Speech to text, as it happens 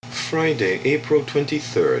Friday, April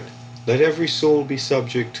 23rd. Let every soul be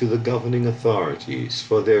subject to the governing authorities,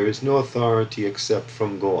 for there is no authority except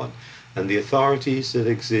from God, and the authorities that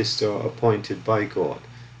exist are appointed by God.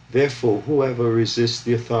 Therefore, whoever resists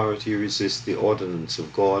the authority resists the ordinance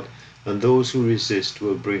of God, and those who resist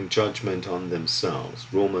will bring judgment on themselves.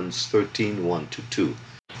 Romans 13:1-2.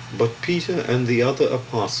 But Peter and the other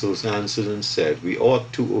apostles answered and said, We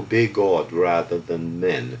ought to obey God rather than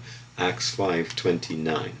men. Acts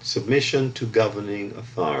 5:29. Submission to governing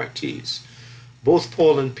authorities. Both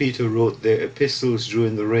Paul and Peter wrote their epistles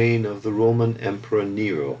during the reign of the Roman Emperor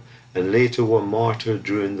Nero, and later were martyred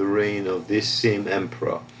during the reign of this same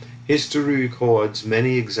emperor. History records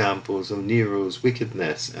many examples of Nero's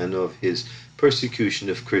wickedness and of his persecution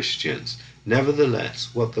of Christians. Nevertheless,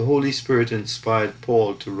 what the Holy Spirit inspired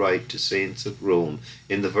Paul to write to saints at Rome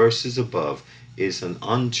in the verses above is an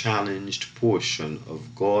unchallenged portion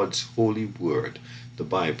of God's holy word, the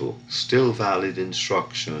Bible, still valid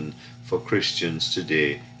instruction for Christians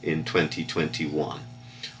today in 2021.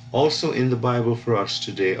 Also in the Bible for us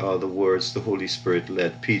today are the words the Holy Spirit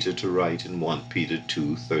led Peter to write in 1 Peter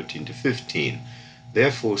 2:13-15.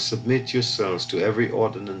 Therefore submit yourselves to every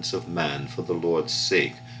ordinance of man for the Lord's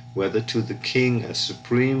sake, whether to the king as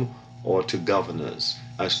supreme or to governors,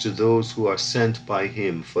 as to those who are sent by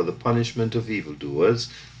him for the punishment of evildoers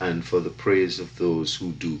and for the praise of those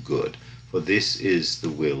who do good. For this is the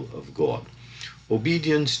will of God.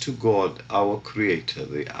 Obedience to God, our Creator,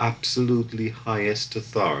 the absolutely highest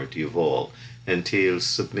authority of all, entails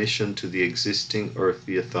submission to the existing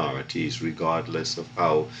earthly authorities, regardless of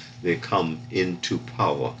how they come into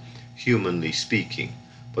power, humanly speaking.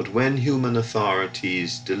 But when human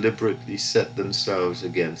authorities deliberately set themselves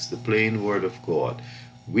against the plain word of God,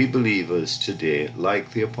 we believers today,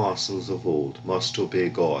 like the apostles of old, must obey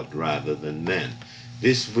God rather than men.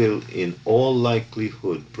 This will in all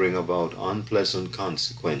likelihood bring about unpleasant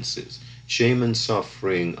consequences, shame and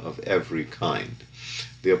suffering of every kind.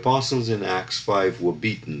 The apostles in Acts 5 were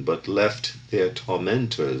beaten, but left their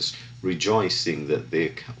tormentors rejoicing that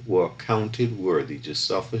they were counted worthy to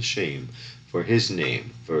suffer shame for his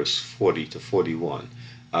name. Verse 40-41.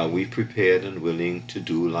 Are we prepared and willing to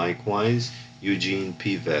do likewise? Eugene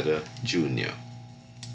P. Vedder, Jr.